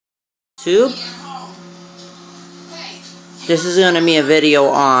YouTube. This is going to be a video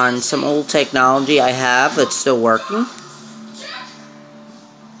on some old technology I have that's still working.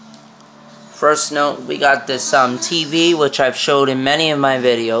 First note, we got this TV, which I've showed in many of my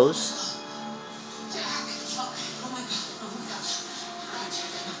videos.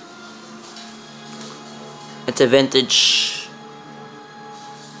 It's a vintage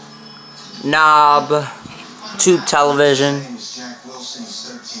knob tube television,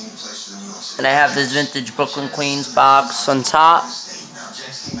 and I have this vintage Brooklyn Queens box on top.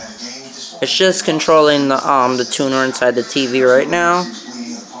 It's just controlling the tuner inside the TV right now.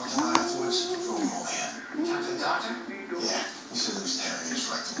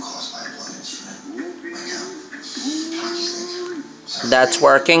 That's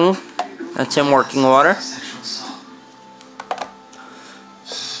working. That's in working order.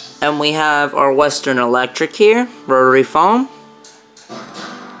 And we have our Western Electric here, rotary phone.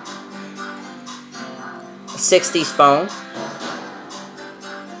 A 60s phone.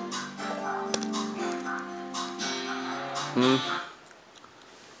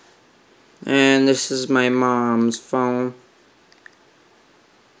 And this is my mom's phone.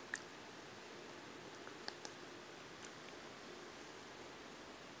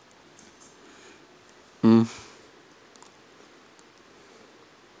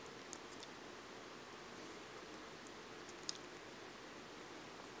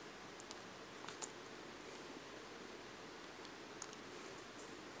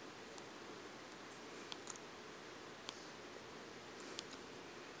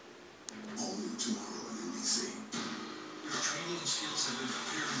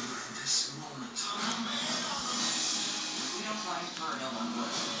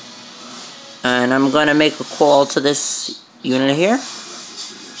 And I'm gonna make a call to this unit here.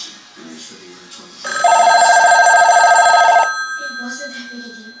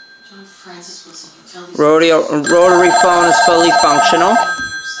 Rotary phone is fully functional.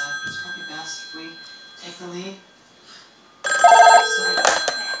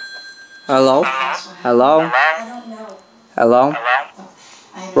 Hello? Hello? Hello?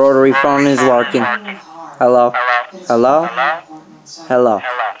 Rotary phone is working. Hello? Hello? Hello?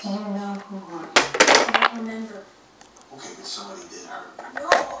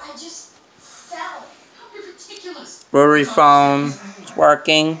 Rotary phone is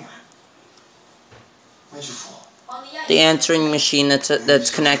working. The answering machine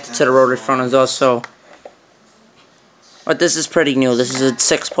that's connected to the rotary phone is also. But this is pretty new. This is a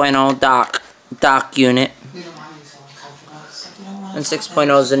 6.0 dock unit. And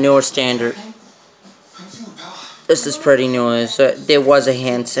 6.0 is the newer standard. This is pretty new. There was a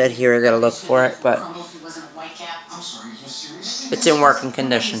handset here. I gotta look for it, but it's in working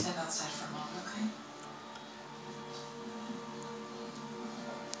condition.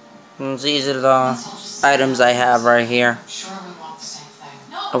 And these are the items I have right here.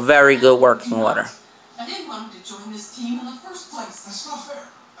 A very good working order. I didn't want him to join this team in the first place. That's not fair.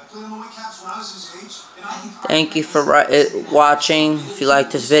 I played on the Whitecaps when I was his age. Thank you for watching. If you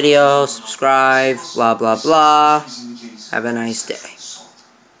like this video, subscribe, blah blah blah. Have a nice day.